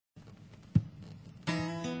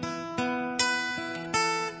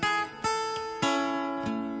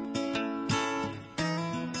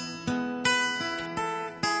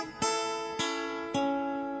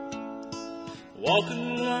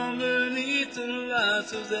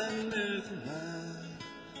lights of that miracle night.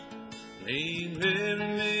 Ain't Mary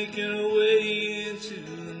making her way into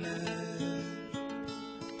the night.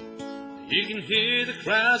 You can hear the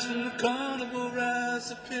cries from the carnival rides,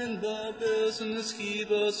 the pinball bells and the ski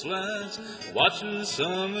bus rides, watching the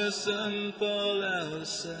summer sun fall out of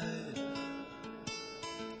sight.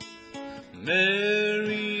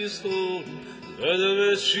 Mary is holding both of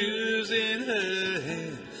her shoes in her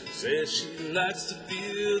hand, says she likes to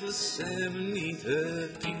feel the sand beneath her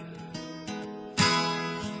feet.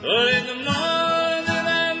 But in the morning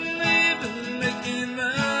I'm leaving, making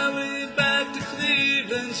my way back to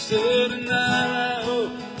Cleveland. So tonight I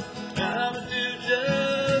hope I will do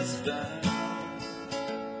just fine.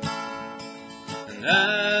 And I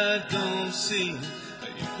don't see how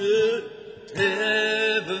you could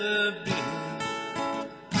ever be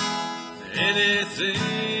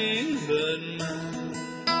anything but mine.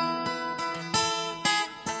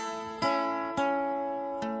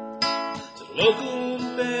 The local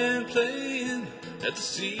band playing at the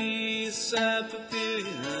Seaside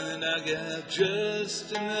Pavilion, I got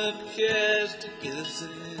just enough cash to get us in.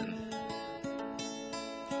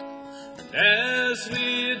 And as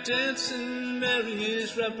we're dancing, Mary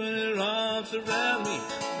is wrapping her arms around me.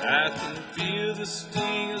 I can feel the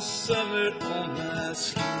sting of summer on my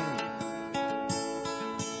skin.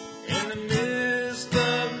 In the midst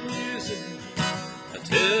of music, I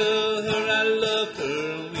tell her I love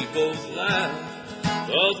her, and we both laugh,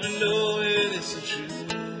 'cause we know it isn't true.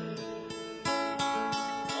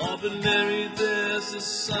 Oh, but Mary, there's a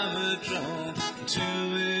summer drawn to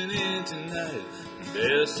an end tonight, and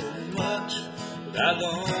there's so much that I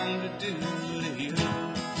long to do to you.